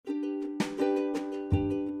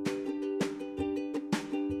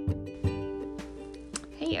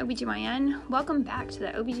OBGYN. Welcome back to the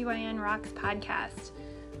OBGYN Rocks podcast.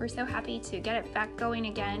 We're so happy to get it back going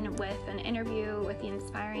again with an interview with the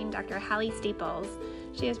inspiring Dr. Halley Staples.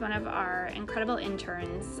 She is one of our incredible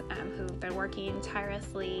interns who've been working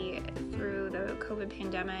tirelessly through the COVID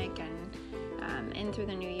pandemic and in through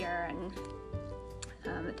the new year.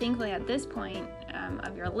 And thankfully at this point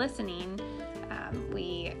of your listening,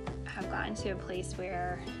 we have gotten to a place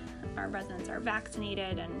where our residents are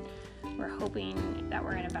vaccinated and we're hoping that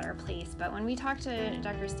we're in a better place. But when we talked to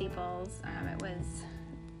Dr. Staples, it was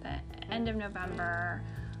the end of November,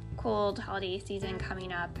 cold holiday season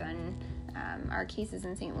coming up, and our cases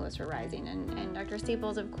in St. Louis were rising. And Dr.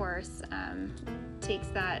 Staples, of course, takes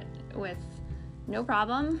that with no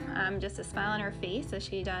problem, just a smile on her face as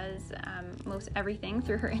she does most everything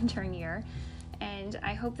through her intern year. And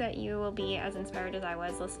I hope that you will be as inspired as I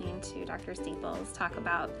was listening to Dr. Staples talk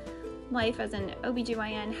about life as an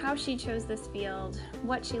OBGYN, how she chose this field,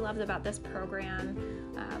 what she loves about this program,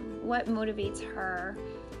 what motivates her.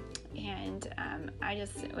 And I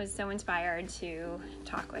just was so inspired to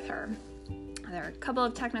talk with her. There are a couple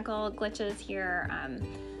of technical glitches here,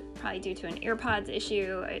 probably due to an AirPods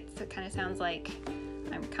issue. It kind of sounds like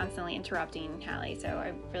I'm constantly interrupting Halley, so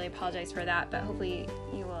I really apologize for that, but hopefully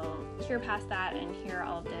you will hear past that and hear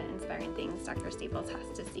all of the inspiring things Dr. Staples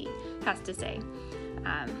has to say.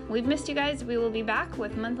 We've missed you guys. We will be back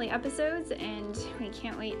with monthly episodes, and we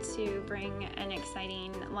can't wait to bring an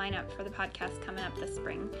exciting lineup for the podcast coming up this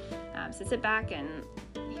spring. So sit back, and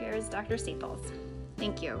here's Dr. Staples.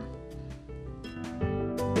 Thank you.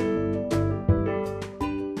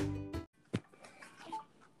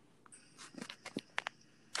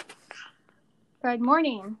 Good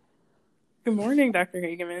morning. Good morning, Dr.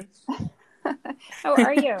 Hageman. How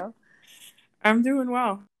are you? I'm doing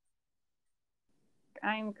well.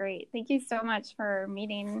 I'm great. Thank you so much for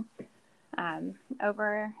meeting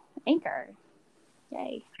over Anchor.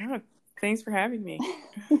 Yay. Oh, thanks for having me.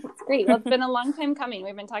 It's great. Well, it's been a long time coming.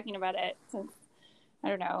 We've been talking about it since, I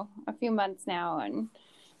don't know, a few months now, and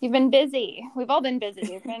you've been busy. We've all been busy.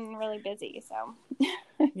 We've been really busy, so.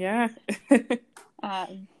 Yeah.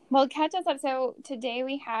 Well, catch us up. So today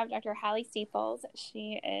we have Dr. Halley Staples.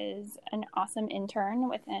 She is an awesome intern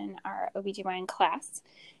within our OBGYN class,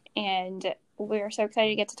 and we're so excited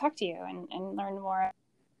to get to talk to you and learn more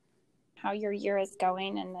how your year is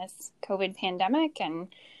going in this COVID pandemic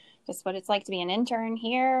and just what it's like to be an intern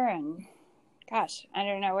here. And gosh, I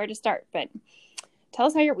don't know where to start, but tell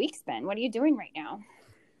us how your week's been. What are you doing right now?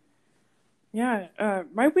 Yeah,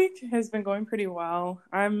 my week has been going pretty well.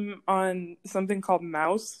 I'm on something called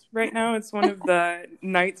Mouse right now. It's one of the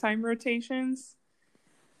nighttime rotations.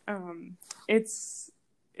 It's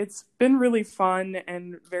been really fun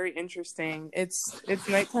and very interesting. It's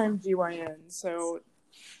nighttime GYN. So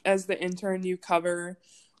as the intern, you cover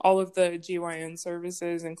all of the GYN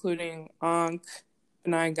services, including ONC,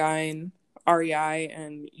 benign-gyn, REI,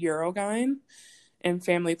 and Urogyn, and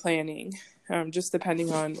family planning. Just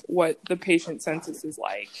depending on what the patient census is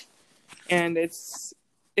like. And it's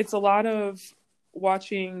a lot of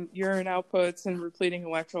watching urine outputs and repleting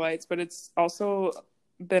electrolytes, but it's also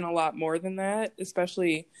been a lot more than that,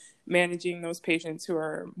 especially managing those patients who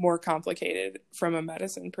are more complicated from a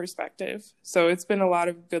medicine perspective. So it's been a lot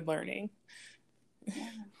of good learning. Yeah,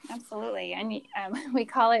 absolutely. And we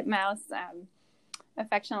call it Mouse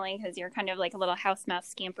affectionately because you're kind of like a little house mouse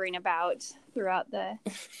scampering about throughout the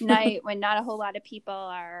night when not a whole lot of people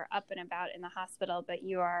are up and about in the hospital, but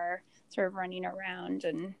you are sort of running around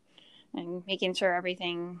and making sure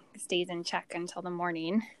everything stays in check until the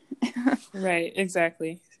morning. Right,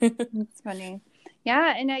 exactly. It's funny.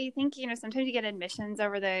 Yeah, and you think, sometimes you get admissions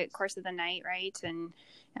over the course of the night, right? And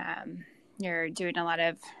you're doing a lot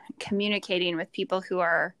of communicating with people who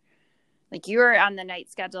are like you're on the night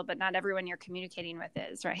schedule, but not everyone you're communicating with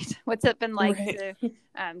is, right? What's it been like to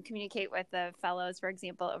communicate with the fellows, for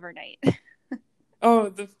example, overnight?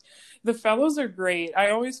 Oh, the fellows are great.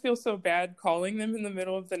 I always feel so bad calling them in the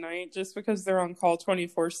middle of the night just because they're on call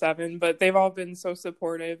 24/7, but they've all been so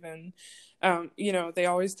supportive and, they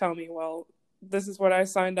always tell me, well, this is what I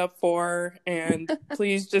signed up for, and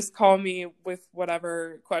please just call me with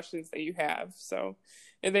whatever questions that you have. So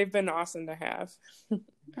they've been awesome to have.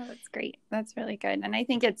 Oh, that's great. That's really good. And I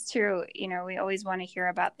think it's true. We always want to hear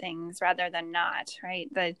about things rather than not, right?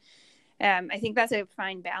 I think that's a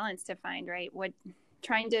fine balance to find, right?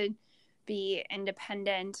 Trying to be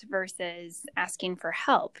independent versus asking for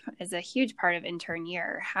help is a huge part of intern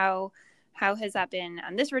year. How has that been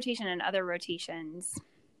on this rotation and other rotations?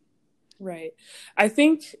 Right. I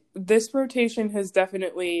think this rotation has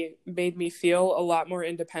definitely made me feel a lot more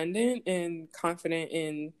independent and confident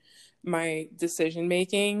in my decision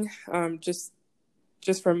making, just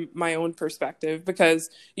from my own perspective, because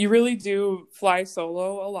you really do fly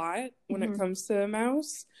solo a lot when it comes to a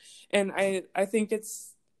mouse. And I think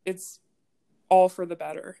it's all for the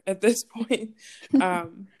better at this point,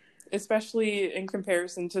 especially in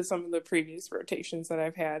comparison to some of the previous rotations that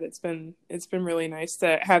I've had. It's been really nice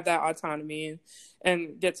to have that autonomy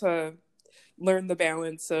and get to learn the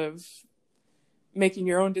balance of making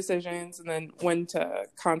your own decisions and then when to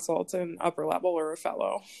consult an upper level or a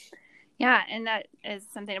fellow. Yeah, and that is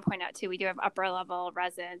something to point out too. We do have upper level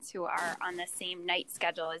residents who are on the same night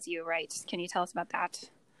schedule as you, right? Can you tell us about that?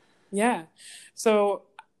 Yeah. So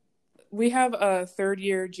we have a third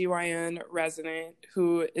year GYN resident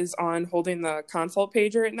who is on holding the consult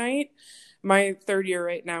pager at night. My third year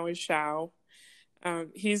right now is Shao.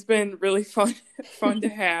 He's been really fun to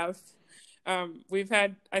have. I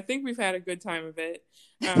think we've had a good time of it.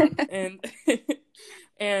 And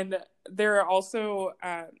and there are also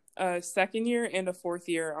a second year and a fourth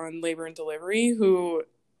year on labor and delivery who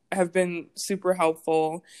have been super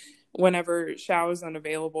helpful whenever Shao is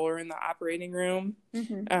unavailable or in the operating room.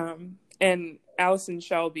 And Allison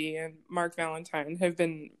Shelby and Mark Valentine have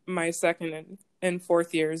been my second and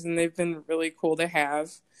fourth years, and they've been really cool to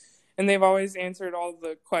have. And they've always answered all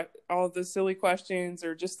the silly questions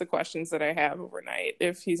or just the questions that I have overnight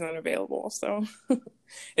if he's unavailable. So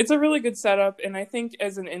it's a really good setup. And I think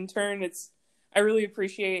as an intern, I really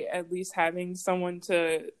appreciate at least having someone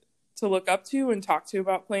to look up to and talk to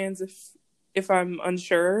about plans if I'm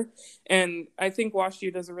unsure. And I think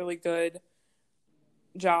WashU does a really good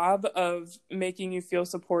job of making you feel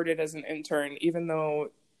supported as an intern, even though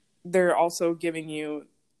they're also giving you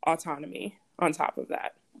autonomy on top of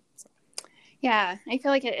that. Yeah, I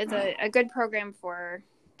feel like it is a good program for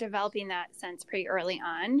developing that sense pretty early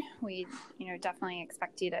on. We, definitely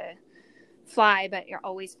expect you to fly, but you're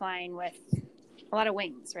always flying with a lot of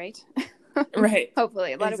wings, right? Right.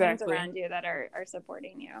 Hopefully, a lot of wings around you that are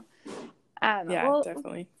supporting you. Yeah,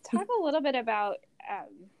 definitely. Talk a little bit about,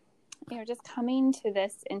 just coming to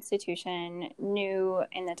this institution new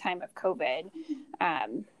in the time of COVID.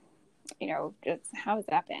 Just how has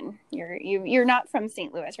that been? You're not from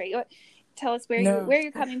St. Louis, right? Tell us where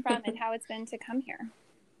you're coming from and how it's been to come here.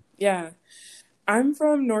 Yeah, I'm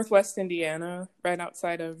from Northwest Indiana, right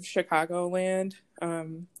outside of Chicagoland.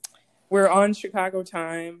 We're on Chicago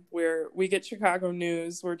time, where we get Chicago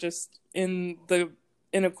news. We're just in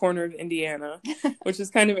a corner of Indiana, which is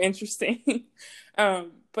kind of interesting.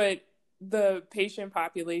 But the patient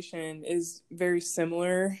population is very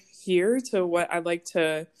similar here to what I'd like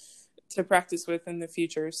to practice with in the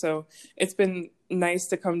future. So it's been nice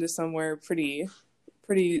to come to somewhere pretty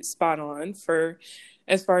spot on for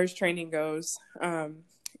as far as training goes.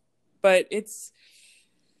 But it's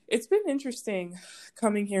been interesting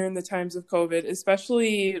coming here in the times of COVID,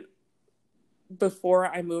 especially before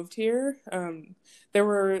I moved here. There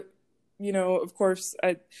were, of course,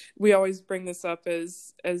 we always bring this up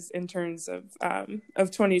as interns of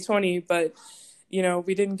 2020, but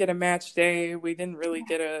we didn't get a match day. We didn't really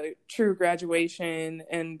get a true graduation.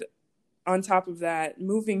 And on top of that,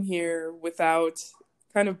 moving here without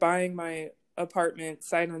kind of buying my apartment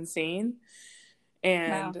sight unseen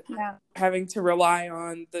and having to rely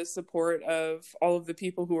on the support of all of the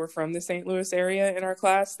people who were from the St. Louis area in our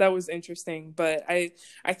class, that was interesting. But I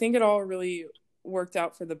think it all really worked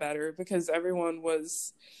out for the better because everyone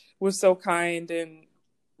was so kind and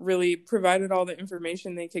really provided all the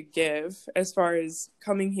information they could give as far as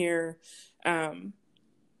coming here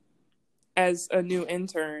as a new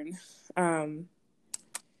intern.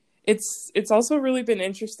 It's also really been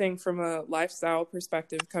interesting from a lifestyle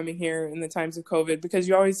perspective coming here in the times of COVID, because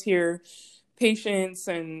you always hear patients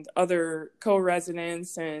and other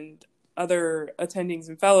co-residents and other attendings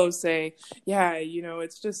and fellows say, yeah,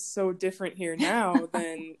 it's just so different here now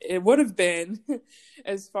than it would have been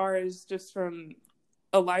as far as just from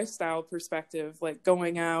a lifestyle perspective, like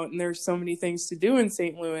going out, and there's so many things to do in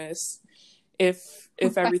St. Louis if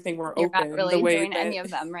everything were open. You're not really doing any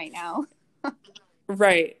of them right now.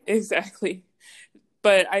 Right, exactly.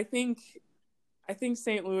 But I think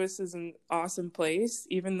St. Louis is an awesome place,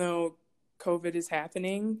 even though COVID is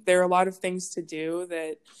happening. There are a lot of things to do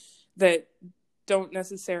that don't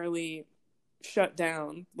necessarily shut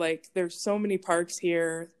down. Like, there's so many parks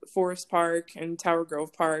here, Forest Park and Tower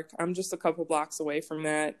Grove Park. I'm just a couple blocks away from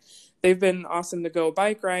that. They've been awesome to go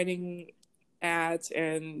bike riding at,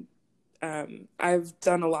 and I've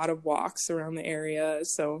done a lot of walks around the area.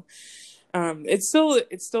 So it's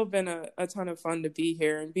still been a ton of fun to be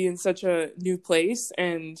here and be in such a new place.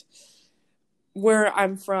 And where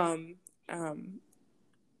I'm from,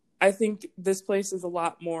 I think this place is a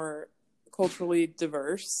lot more culturally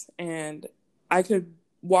diverse, and I could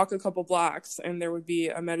walk a couple blocks and there would be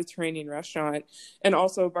a Mediterranean restaurant and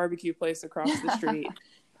also a barbecue place across the street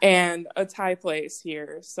and a Thai place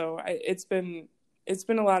here. So it's been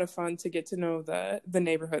a lot of fun to get to know the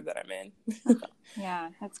neighborhood that I'm in. Yeah,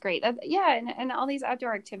 that's great. And all these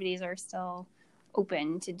outdoor activities are still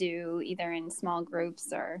open to do either in small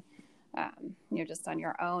groups or just on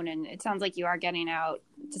your own. And it sounds like you are getting out,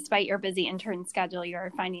 despite your busy intern schedule,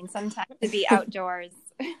 you're finding some time to be outdoors,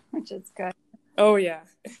 which is good. Oh, yeah.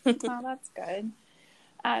 Oh, that's good.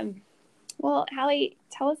 Well, Halley,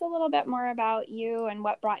 tell us a little bit more about you and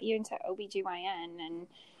what brought you into OBGYN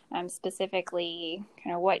and specifically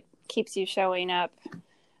kind of what keeps you showing up,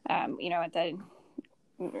 at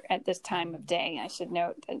this time of day. I should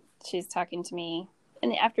note that she's talking to me in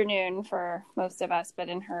the afternoon for most of us, but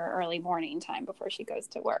in her early morning time before she goes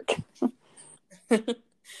to work.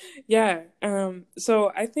 Yeah.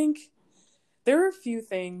 So I think there are a few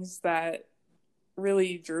things that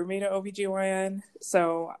really drew me to OBGYN.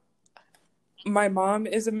 So my mom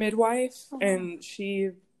is a midwife, and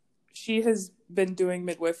she has been doing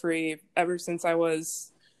midwifery ever since I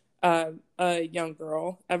was a young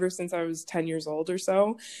girl, ever since I was 10 years old or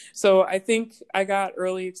so. So I think I got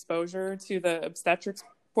early exposure to the obstetrics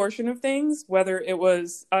portion of things, whether it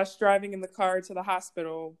was us driving in the car to the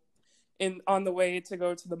hospital on the way to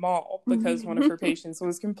go to the mall because one of her patients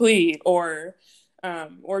was complete, or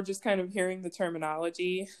just kind of hearing the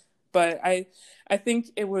terminology. But I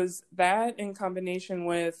think it was that in combination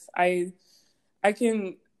with, I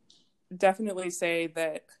can definitely say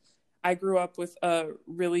that I grew up with a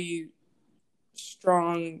really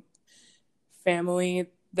strong family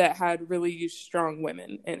that had really strong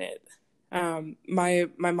women in it. My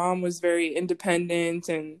mom was very independent,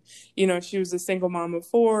 and, she was a single mom of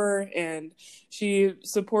 4, and she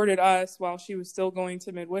supported us while she was still going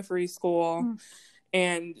to midwifery school.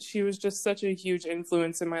 And she was just such a huge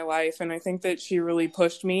influence in my life. And I think that she really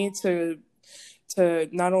pushed me to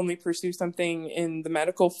not only pursue something in the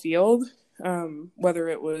medical field, whether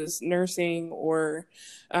it was nursing or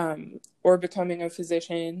becoming a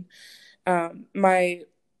physician. My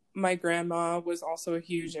grandma was also a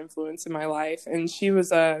huge influence in my life, and she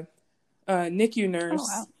was a NICU nurse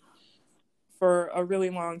for a really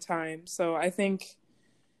long time. So I think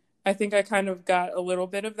I kind of got a little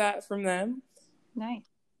bit of that from them. Nice.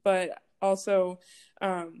 But also,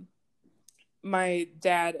 my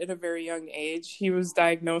dad, at a very young age, he was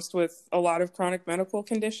diagnosed with a lot of chronic medical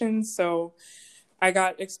conditions. So I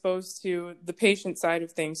got exposed to the patient side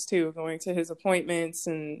of things too, going to his appointments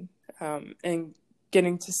and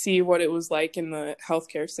getting to see what it was like in the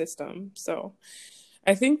healthcare system. So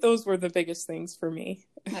I think those were the biggest things for me.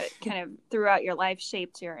 It kind of throughout your life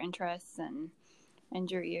shaped your interests and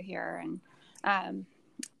drew you here. And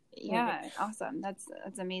awesome. That's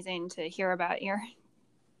amazing to hear about your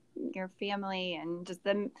family and just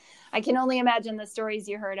I can only imagine the stories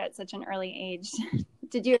you heard at such an early age.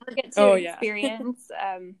 Did you ever get to experience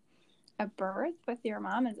a birth with your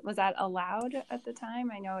mom? Was that allowed at the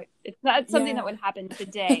time? I know it's not something that would happen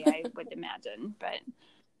today, I would imagine, but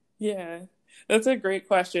yeah, that's a great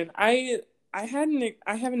question. I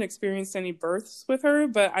haven't experienced any births with her,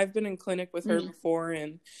 but I've been in clinic with her before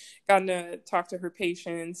and gotten to talk to her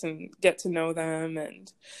patients and get to know them.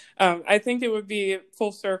 And I think it would be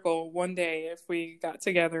full circle one day if we got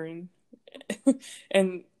together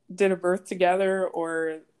and did a birth together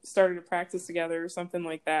or started a practice together or something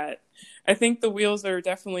like that. I think the wheels are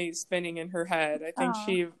definitely spinning in her head. I think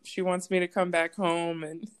she wants me to come back home,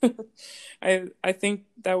 and I think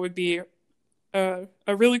that would be a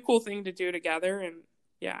really cool thing to do together. And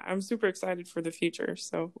yeah, I'm super excited for the future.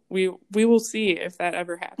 So we will see if that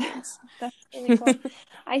ever happens. That's really cool.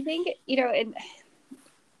 I think,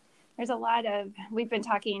 there's we've been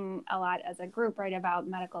talking a lot as a group, right, about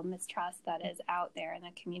medical mistrust that is out there in the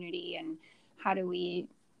community, and how do we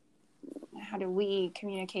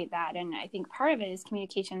communicate that? And I think part of it is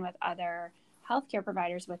communication with other healthcare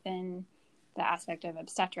providers within the aspect of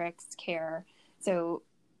obstetrics care. So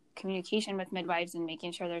communication with midwives and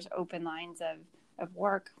making sure there's open lines of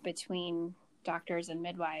work between doctors and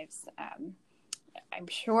midwives. I'm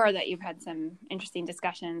sure that you've had some interesting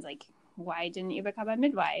discussions, like, why didn't you become a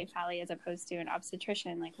midwife, Halley, as opposed to an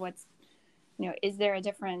obstetrician? Like, is there a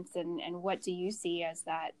difference, and what do you see as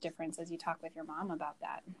that difference as you talk with your mom about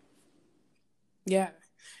that? Yeah,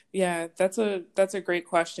 that's a great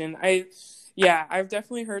question. I've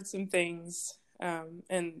definitely heard some things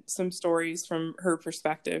and some stories from her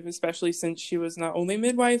perspective, especially since she was not only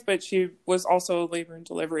midwife, but she was also a labor and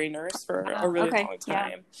delivery nurse for a really long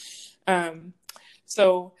time.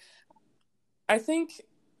 So I think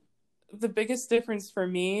the biggest difference for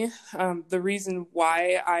me, the reason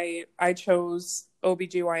why I chose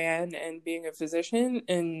OBGYN and being a physician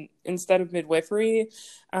instead of midwifery,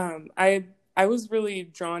 I was really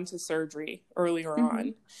drawn to surgery earlier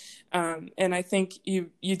on. And I think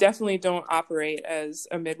you definitely don't operate as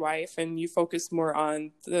a midwife, and you focus more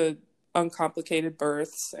on the uncomplicated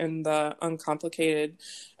births and the uncomplicated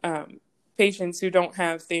patients who don't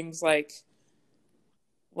have things like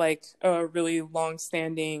a really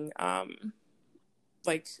long-standing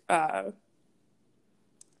like a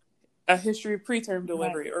history of preterm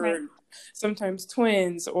delivery, or sometimes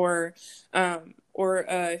twins, or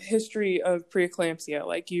a history of preeclampsia.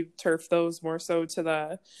 Like, you turf those more so to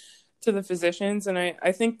the physicians. And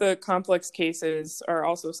I think the complex cases are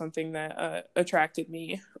also something that attracted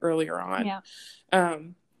me earlier on.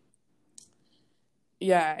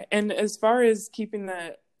 Yeah. And as far as keeping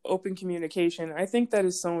that open communication, I think that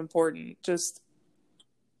is so important. Just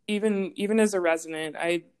even as a resident,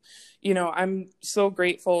 I'm so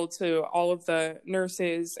grateful to all of the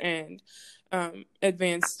nurses and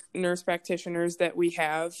advanced nurse practitioners that we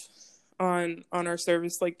have on our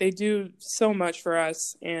service. Like, they do so much for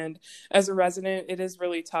us, and as a resident, it is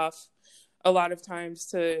really tough a lot of times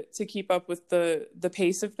to keep up with the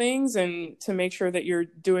pace of things, and to make sure that you're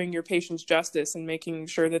doing your patients justice and making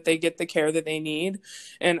sure that they get the care that they need.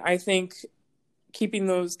 And I think keeping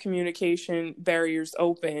those communication barriers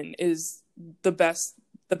open is the best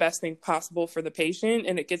thing possible for the patient,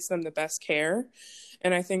 and it gets them the best care.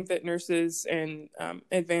 And I think that nurses and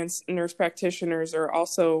advanced nurse practitioners are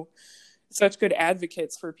also such good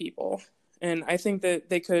advocates for people. And I think that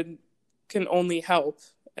they can only help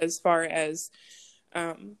as far as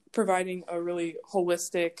providing a really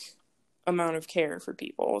holistic amount of care for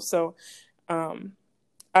people. So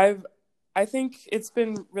I think it's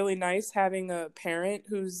been really nice having a parent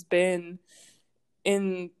who's been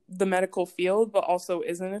in the medical field but also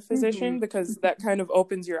isn't a physician, because that kind of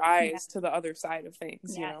opens your eyes to the other side of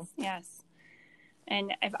things. Yes.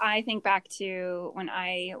 And if I think back to when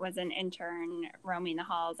I was an intern roaming the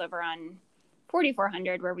halls over on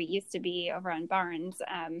 4400, where we used to be, over on Barnes,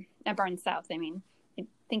 at Barnes South, I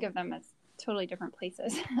think of them as totally different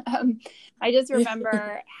places. I just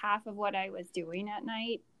remember half of what I was doing at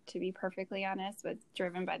night, to be perfectly honest, was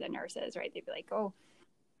driven by the nurses, right? They'd be like, "Oh,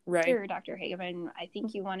 dear Dr. Hageman, I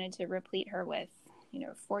think you wanted to replete her with,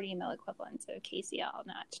 40 milliequivalents of KCl,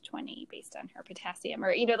 not 20, based on her potassium."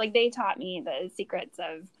 Or, like, they taught me the secrets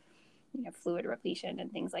of, fluid repletion and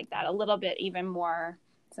things like that a little bit even more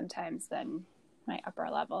sometimes than my upper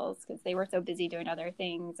levels, because they were so busy doing other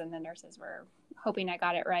things, and the nurses were hoping I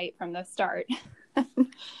got it right from the start.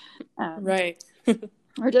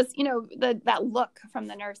 Or just, that look from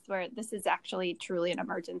the nurse where this is actually truly an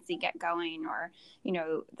emergency, get going. Or,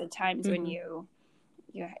 the times when you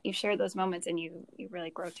share those moments and you really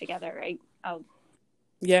grow together, right?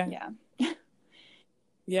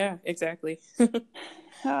 Yeah, exactly.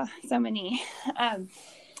 So many.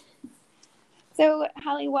 So,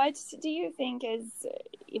 Halley, what do you think is,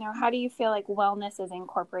 how do you feel like wellness is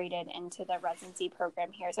incorporated into the residency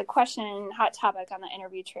program here? It's a question, hot topic on the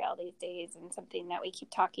interview trail these days, and something that we keep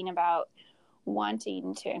talking about,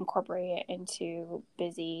 wanting to incorporate it into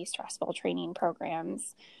busy, stressful training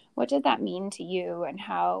programs. What did that mean to you, and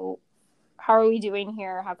how are we doing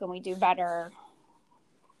here? How can we do better?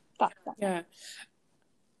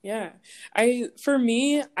 Yeah. For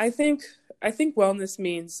me, I think wellness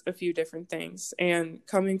means a few different things. And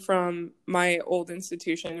coming from my old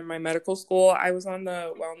institution in my medical school, I was on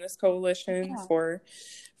the Wellness Coalition for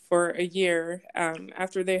a year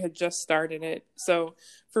after they had just started it. So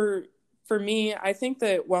for me, I think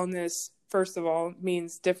that wellness, first of all,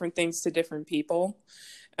 means different things to different people.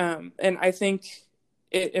 And I think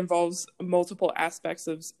it involves multiple aspects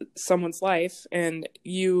of someone's life. And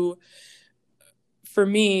for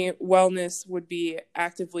me, wellness would be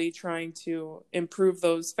actively trying to improve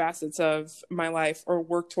those facets of my life, or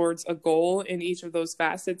work towards a goal in each of those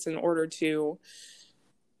facets in order to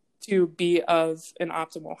be of an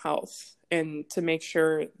optimal health, and to make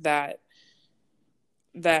sure that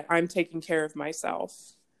I'm taking care of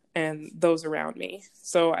myself and those around me.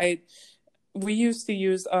 So we used to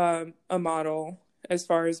use a model as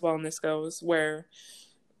far as wellness goes, where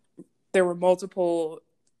there were multiple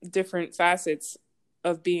different facets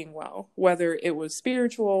of being well, whether it was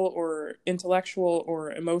spiritual or intellectual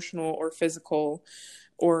or emotional or physical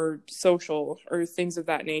or social or things of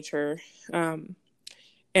that nature.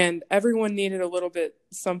 And everyone needed a little bit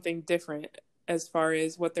something different as far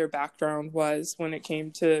as what their background was when it came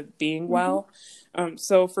to being well.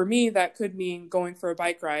 So for me, that could mean going for a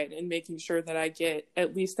bike ride and making sure that I get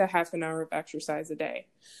at least a half an hour of exercise a day.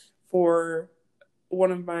 For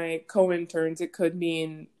one of my co-interns, it could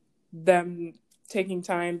mean them taking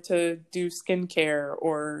time to do skincare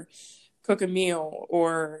or cook a meal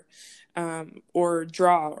or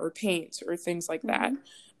draw or paint or things like that.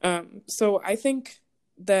 So I think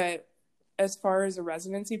that as far as a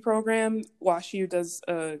residency program, WashU does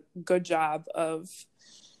a good job of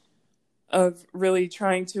really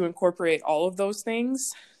trying to incorporate all of those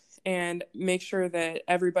things and make sure that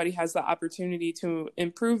everybody has the opportunity to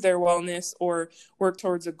improve their wellness or work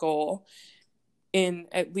towards a goal in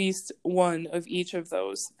at least one of each of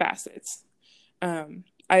those facets.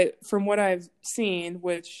 From what I've seen,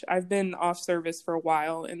 which I've been off service for a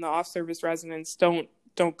while, and the off service residents don't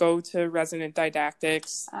go to resident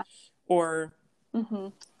didactics or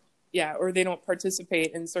or they don't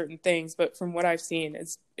participate in certain things. But from what I've seen,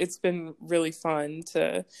 it's been really fun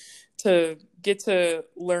to get to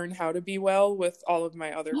learn how to be well with all of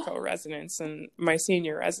my other co-residents and my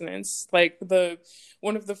senior residents. Like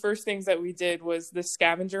one of the first things that we did was the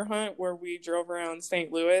scavenger hunt, where we drove around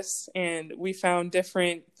St. Louis and we found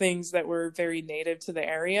different things that were very native to the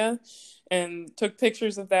area and took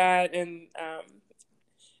pictures of that. And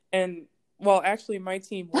well, actually my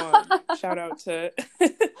team won. Shout out to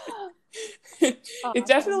it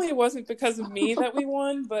definitely wasn't because of me that we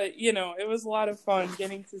won, but it was a lot of fun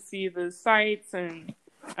getting to see the sights and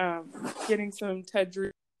getting some Ted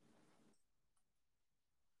Drew,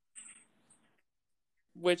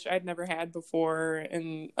 which I'd never had before,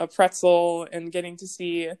 and a pretzel, and getting to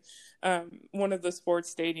see one of the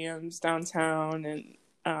sports stadiums downtown, and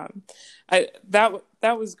that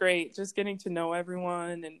was great. Just getting to know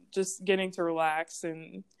everyone and just getting to relax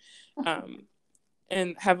and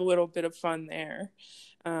have a little bit of fun there.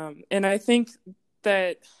 And I think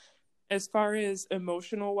that as far as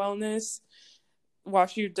emotional wellness,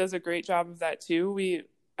 WashU does a great job of that too.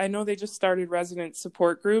 I know they just started resident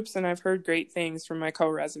support groups, and I've heard great things from my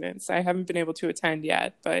co-residents. I haven't been able to attend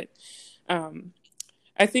yet, but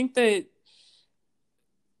I think that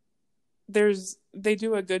they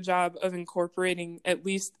do a good job of incorporating at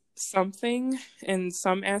least something in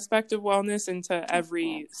some aspect of wellness into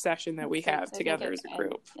every session that we have together as a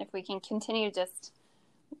group. If we can continue to just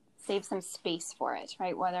save some space for it,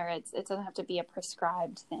 right? Whether it doesn't have to be a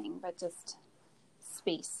prescribed thing, but just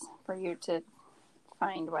space for you to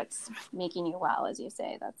find what's making you well, as you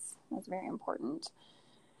say. That's very important.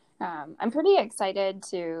 I'm pretty excited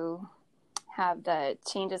to have the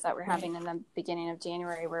changes that we're having in the beginning of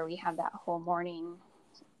January, where we have that whole morning,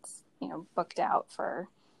 booked out for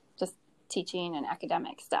just teaching and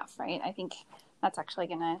academic stuff, right? I think that's actually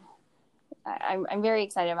I'm very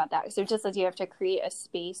excited about that. So just as you have to create a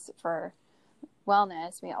space for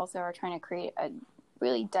wellness, we also are trying to create a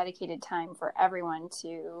really dedicated time for everyone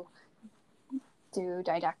to do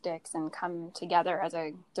didactics and come together as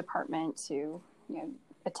a department to,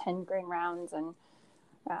 attend green rounds. And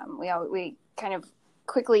we kind of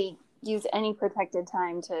quickly use any protected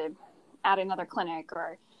time to add another clinic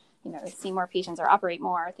or, see more patients or operate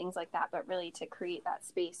more, things like that, but really to create that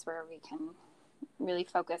space where we can really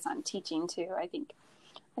focus on teaching too. I think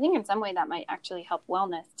in some way that might actually help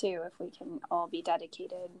wellness too, if we can all be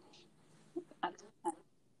dedicated.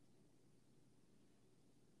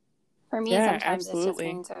 For me, sometimes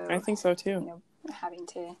absolutely. It's just I think so too. Having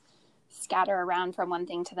to scatter around from one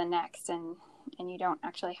thing to the next, and you don't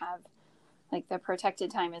actually have, like, the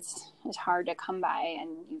protected time is hard to come by, and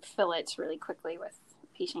you fill it really quickly with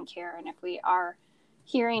patient care. And if we are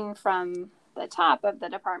hearing from the top of the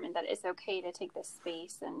department that it's okay to take this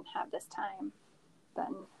space and have this time,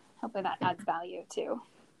 then hopefully that adds value too.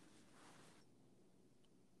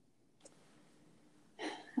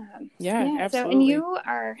 Absolutely. So, and you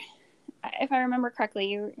are, if I remember correctly,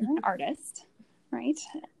 you're an artist, right?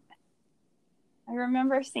 I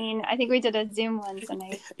remember seeing, I think we did a Zoom once, and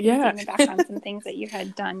I see in the background some things that you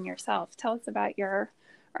had done yourself. Tell us about your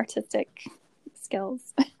artistic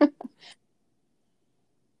skills.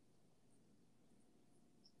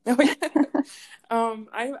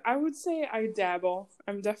 I would say I dabble.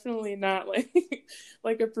 I'm definitely not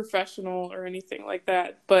like a professional or anything like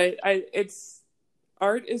that, but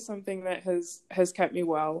art is something that has kept me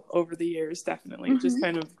well over the years, definitely. Just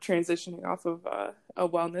kind of transitioning off of a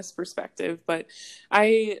wellness perspective. But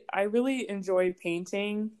I really enjoy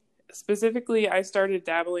painting. Specifically, I started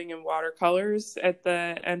dabbling in watercolors at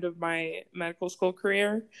the end of my medical school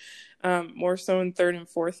career, more so in third and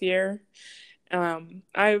fourth year.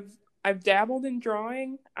 I've dabbled in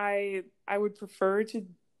drawing. I would prefer to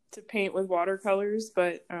to paint with watercolors,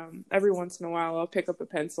 but every once in a while I'll pick up a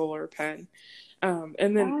pencil or a pen.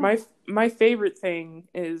 And then my favorite thing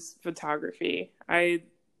is photography. I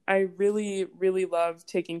really, really love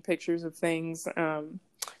taking pictures of things.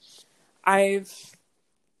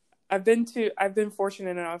 I've been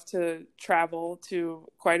fortunate enough to travel to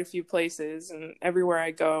quite a few places, and everywhere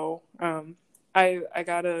I go, I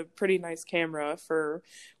got a pretty nice camera for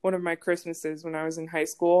one of my Christmases when I was in high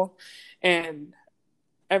school, and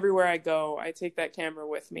everywhere I go, I take that camera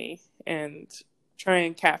with me and try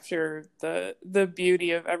and capture the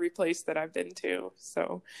beauty of every place that I've been to.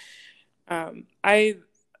 So,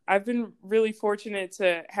 I've been really fortunate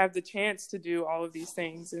to have the chance to do all of these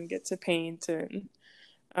things and get to paint and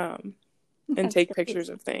take pictures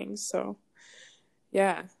of things. So,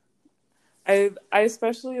 yeah, I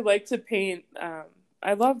especially like to paint.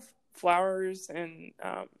 I love flowers and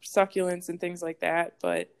succulents and things like that,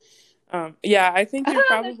 but yeah, I think you're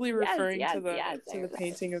probably referring to the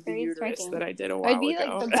painting of the uterus striking. That I did a while ago. It'd be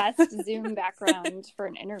like the best Zoom background for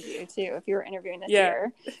an interview too, if you were interviewing this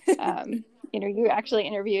year. You actually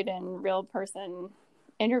interviewed in real person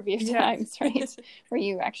interview times, right? Where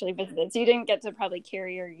you actually visited. So you didn't get to probably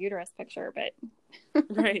carry your uterus picture, but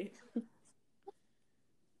right.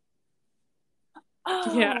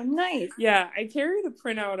 Oh, yeah. Nice. Yeah, I carried a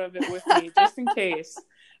printout of it with me just in case.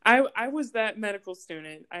 I was that medical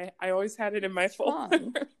student. I always had it in my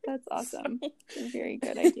folder. That's awesome. So. Very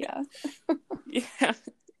good idea. Yeah.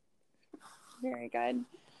 Very good.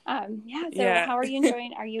 How are you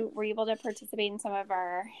enjoying? Were you able to participate in some of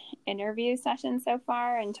our interview sessions so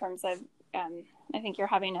far in terms of, I think you're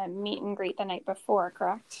having a meet and greet the night before,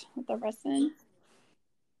 correct? With the residents?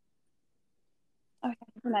 Oh,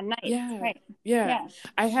 nice. Yeah. Right. Yeah.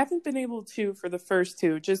 I haven't been able to for the first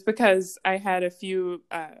two, just because I had a few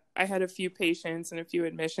patients and a few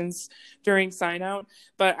admissions during sign out,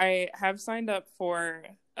 but I have signed up for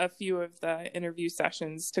a few of the interview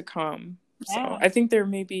sessions to come. Yeah. So I think there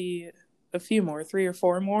may be a few more, 3 or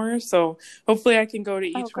 4 more. So hopefully I can go to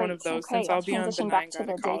each one of those since I'll be on benign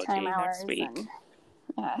gynecology next week.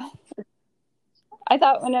 I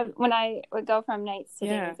thought when I would go from nights to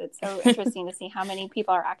days, it's so interesting to see how many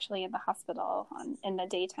people are actually in the hospital in the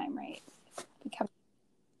daytime, right?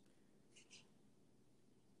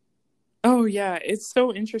 Oh yeah, it's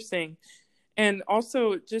so interesting, and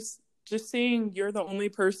also just seeing you're the only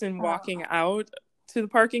person walking out to the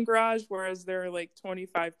parking garage, whereas there are like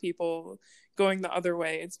 25 people going the other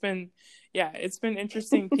way. It's been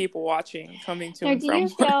interesting people watching, coming to and from work.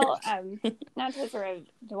 Do you feel, not to sort of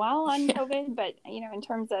dwell on COVID, but, in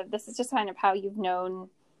terms of, this is just kind of how you've known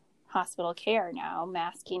hospital care now,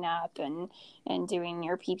 masking up and doing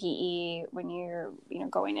your PPE when you're,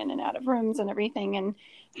 going in and out of rooms and everything. And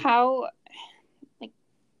how,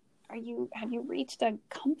 have you reached a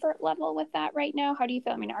comfort level with that right now? How do you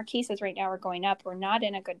feel? I mean, our cases right now are going up. We're not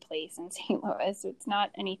in a good place in St. Louis. It's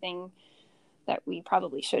not anything that we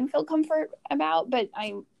probably should feel comfort about, but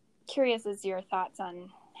I'm curious as your thoughts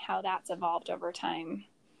on how that's evolved over time.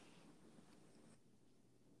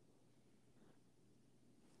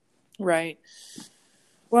 Right.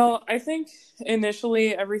 Well, I think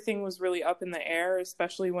initially everything was really up in the air,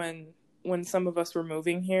 especially when some of us were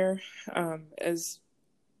moving here, as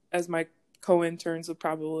my co-interns would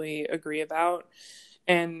probably agree about.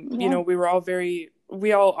 And,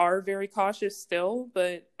 we all are very cautious still,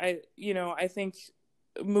 but I think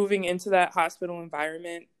moving into that hospital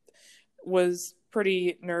environment was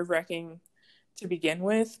pretty nerve-wracking to begin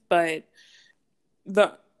with, but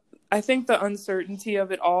I think the uncertainty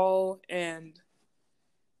of it all and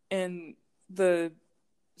the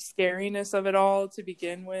scariness of it all to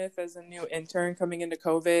begin with as a new intern coming into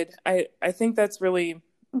COVID, I think that's really,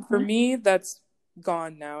 for me, that's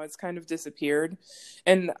gone now. It's kind of disappeared.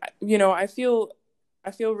 And,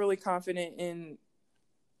 I feel really confident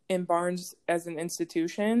in Barnes as an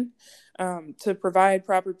institution to provide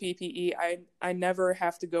proper PPE. I never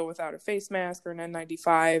have to go without a face mask or an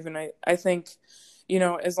N95. And I think,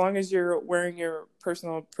 as long as you're wearing your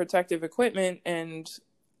personal protective equipment and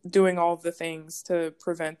doing all of the things to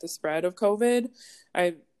prevent the spread of COVID,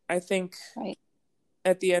 I think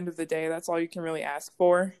at the end of the day, that's all you can really ask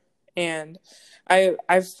for. And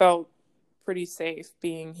I've felt pretty safe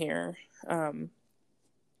being here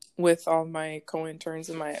with all my co-interns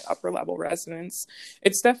and my upper level residents.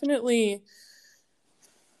 It's definitely,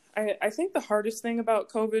 I think the hardest thing about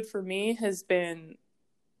COVID for me has been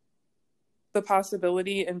the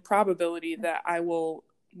possibility and probability that I will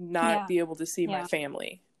not be able to see my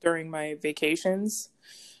family during my vacations,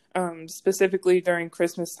 specifically during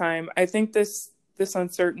Christmas time. I think this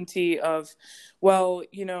uncertainty of, well,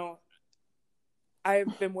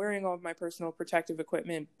 I've been wearing all of my personal protective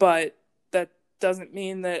equipment, but that doesn't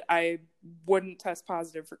mean that I wouldn't test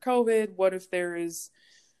positive for COVID. What if there is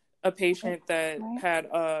a patient that had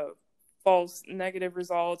a false negative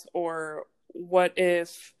result, or what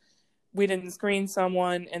if we didn't screen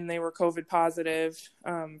someone and they were COVID positive?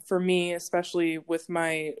 For me, especially with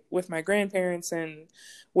my grandparents and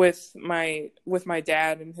with my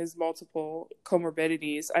dad and his multiple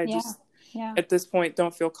comorbidities, I just at this point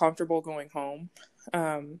don't feel comfortable going home,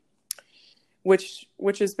 which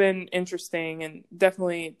has been interesting and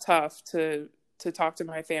definitely tough to talk to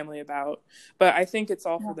my family about. But I think it's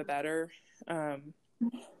all for the better.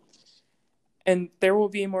 And there will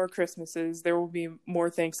be more Christmases. There will be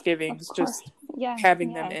more Thanksgivings. Just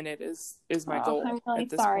having them in it is my goal. I'm really at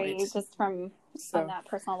this sorry, point. just from on that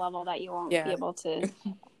personal level, that you won't be able to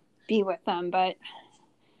be with them. But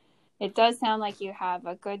it does sound like you have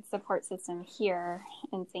a good support system here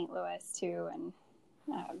in St. Louis too. And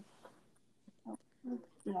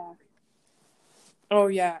Oh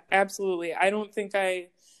yeah, absolutely. I don't think I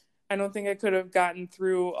could have gotten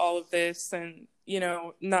through all of this, and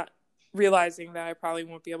not realizing that I probably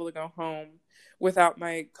won't be able to go home without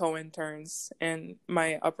my co-interns and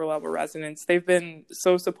my upper level residents. They've been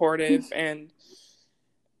so supportive, and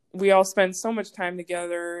we all spend so much time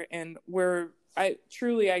together, and I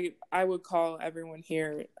would call everyone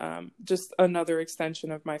here just another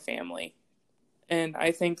extension of my family. And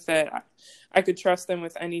I think that I could trust them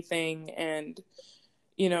with anything. And,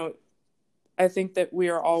 I think that we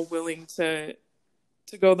are all willing to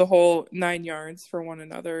go the whole 9 yards for one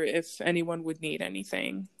another if anyone would need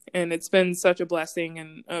anything. And it's been such a blessing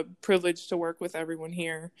and a privilege to work with everyone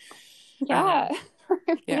here. Yeah.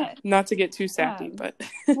 Not to get too sappy, but.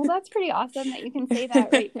 Well, that's pretty awesome that you can say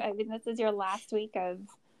that, right? I mean, this is your last week of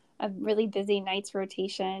a really busy nights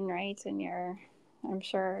rotation, right? And I'm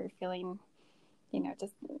sure feeling,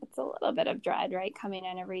 just it's a little bit of dread, right? Coming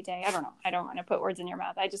in every day. I don't know. I don't want to put words in your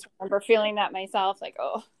mouth. I just remember feeling that myself, like,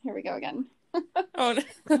 oh, here we go again. Oh, no.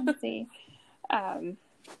 Let's see.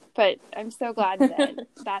 But I'm so glad that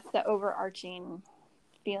that's the overarching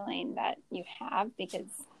feeling that you have, because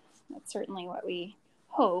that's certainly what we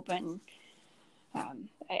hope. And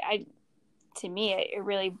to me, it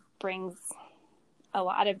really brings a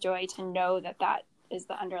lot of joy to know that is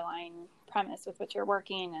the underlying premise with which you're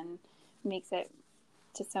working, and makes it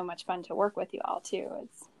just so much fun to work with you all too,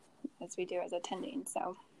 as we do as attending.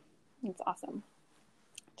 So it's awesome.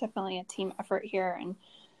 Definitely a team effort here, and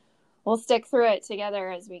we'll stick through it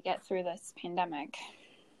together as we get through this pandemic.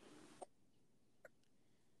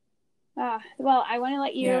 Well, I want to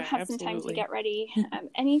let you have some time to get ready.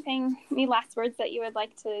 Any last words that you would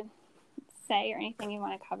like to say, or anything you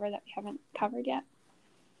want to cover that we haven't covered yet?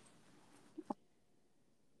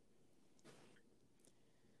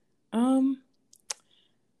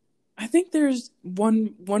 I think there's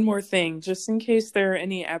one more thing, just in case there are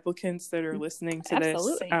any applicants that are listening to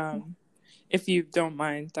Absolutely. this, if you don't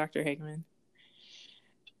mind, Dr. Hageman.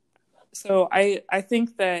 So I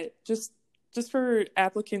think that just for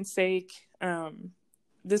applicants' sake,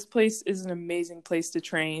 this place is an amazing place to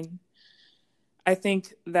train. I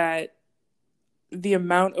think that the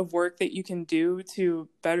amount of work that you can do to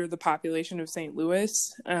better the population of St.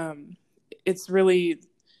 Louis, it's really,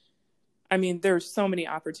 there's so many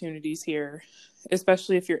opportunities here,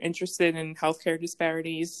 especially if you're interested in healthcare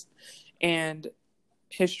disparities and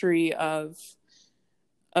history of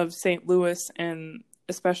St. Louis, and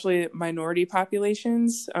especially minority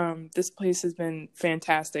populations. This place has been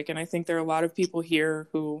fantastic, and I think there are a lot of people here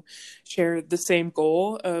who share the same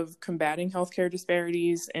goal of combating healthcare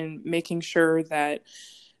disparities and making sure that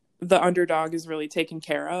the underdog is really taken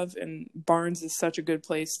care of, and Barnes is such a good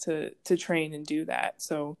place to train and do that.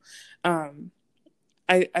 So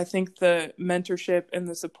I think the mentorship and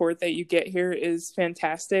the support that you get here is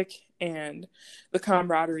fantastic, and the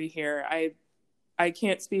camaraderie here, I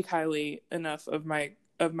can't speak highly enough of my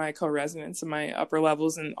co-residents and my upper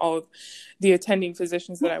levels and all of the attending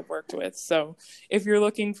physicians that I've worked with. So if you're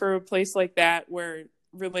looking for a place like that where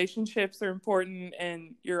relationships are important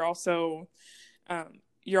and you're also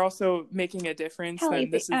making a difference, Halley,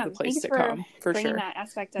 then this is the place to come, for bringing sure. That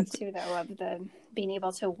aspect up too, though, of the being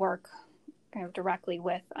able to work kind of directly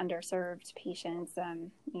with underserved patients,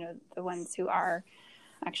 the ones who are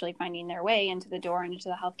actually finding their way into the door and into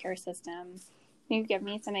the healthcare system. Can you give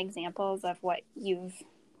me some examples of what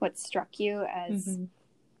struck you as,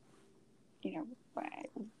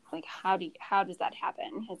 like how does that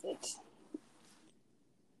happen? Is it?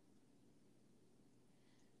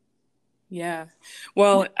 Yeah.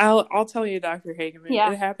 Well, I'll tell you, Dr. Hageman,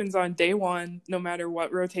 it happens on day one, no matter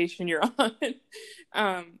what rotation you're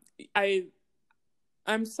on.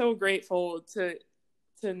 I'm so grateful to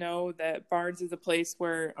know that Barnes is a place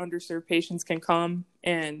where underserved patients can come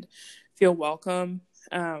and feel welcome.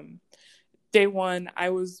 Day one, I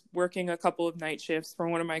was working a couple of night shifts for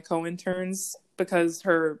one of my co-interns because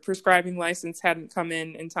her prescribing license hadn't come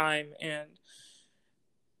in time, and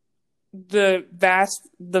the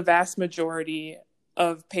vast majority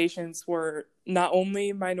of patients were not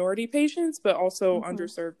only minority patients, but also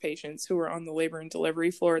underserved patients who were on the labor and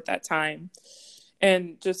delivery floor at that time.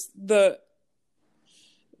 And just the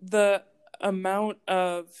amount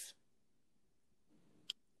of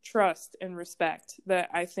trust and respect that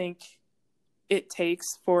I think it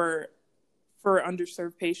takes for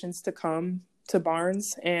underserved patients to come to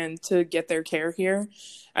Barnes and to get their care here.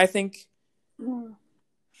 I think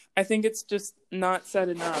it's just not said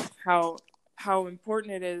enough how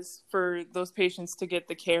important it is for those patients to get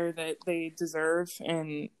the care that they deserve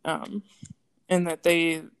and that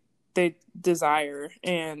they desire.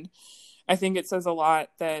 And I think it says a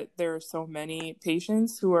lot that there are so many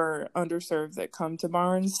patients who are underserved that come to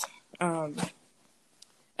Barnes.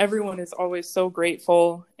 Everyone is always so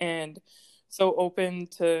grateful and so open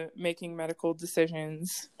to making medical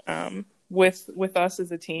decisions with us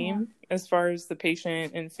as a team, as far as the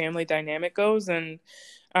patient and family dynamic goes. And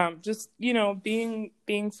just,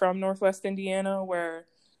 being from Northwest Indiana, where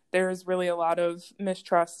there is really a lot of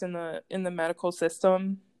mistrust in the medical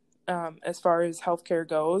system, as far as healthcare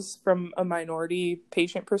goes from a minority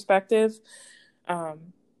patient perspective,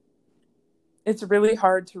 it's really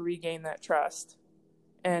hard to regain that trust.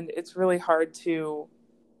 And it's really hard to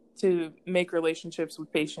make relationships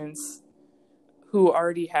with patients who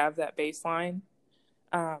already have that baseline.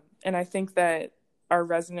 And I think that our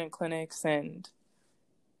resident clinics and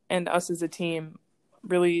us as a team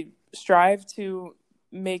really strive to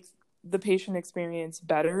make the patient experience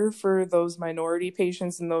better for those minority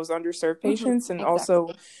patients and those underserved patients, and also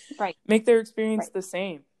make their experience the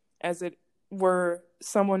same as it were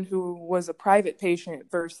someone who was a private patient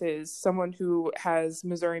versus someone who has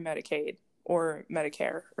Missouri Medicaid or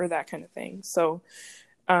Medicare or that kind of thing. So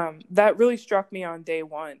that really struck me on day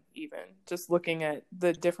one, even just looking at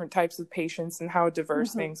the different types of patients and how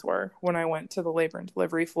diverse things were when I went to the labor and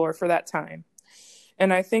delivery floor for that time.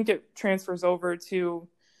 And I think it transfers over to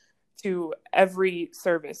every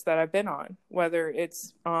service that I've been on, whether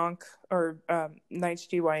it's ONC or nights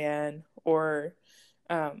GYN or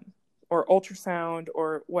ultrasound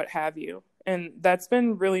or what have you. And that's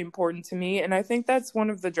been really important to me. And I think that's one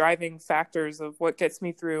of the driving factors of what gets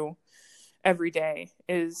me through every day,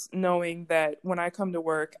 is knowing that when I come to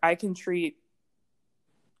work, I can treat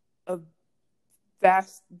a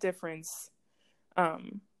vast difference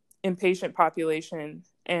in patient population,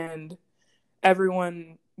 and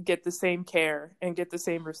everyone get the same care and get the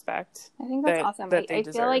same respect. I think that's awesome. I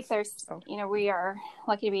feel like there's, we are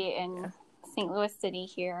lucky to be in St. Louis City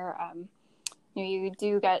here. You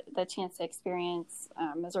do get the chance to experience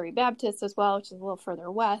Missouri Baptist as well, which is a little further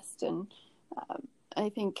west. And I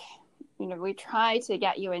think, we try to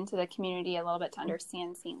get you into the community a little bit to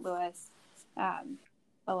understand St. Louis a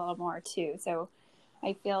little more too. So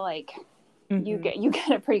I feel like you get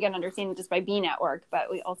a pretty good understanding just by being at work,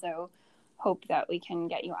 but we also hope that we can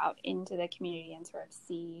get you out into the community and sort of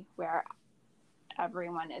see where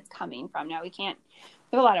everyone is coming from. Now we have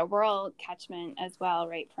a lot of rural catchment as well,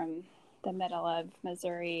 right from the middle of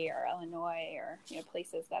Missouri or Illinois, or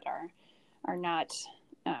places that are not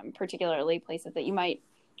particularly places that you might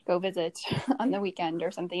go visit on the weekend or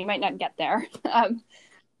something. You might not get there,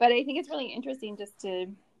 but I think it's really interesting just to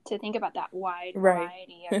think about that wide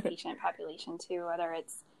variety of patient population too, whether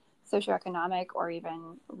it's socioeconomic or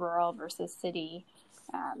even rural versus city.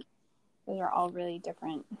 Those are all really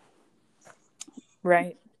different.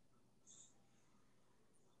 Right.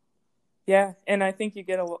 Yeah. And I think you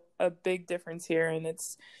get a big difference here, and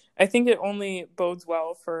I think it only bodes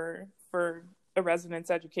well for a resident's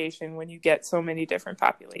education when you get so many different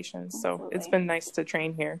populations. Absolutely. So it's been nice to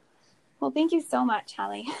train here. Well, thank you so much,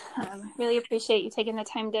 Halley. Really appreciate you taking the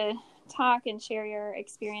time to talk and share your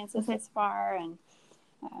experiences this far. And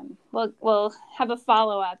we'll have a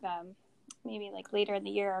follow-up maybe like later in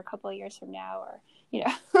the year or a couple of years from now, or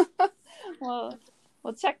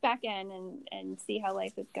we'll check back in and see how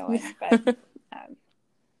life is going. But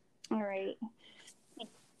all right.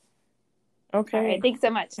 Okay. All right. Thanks so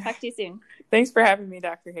much. Talk to you soon. Thanks for having me,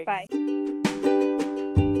 Dr. Hagen. Bye.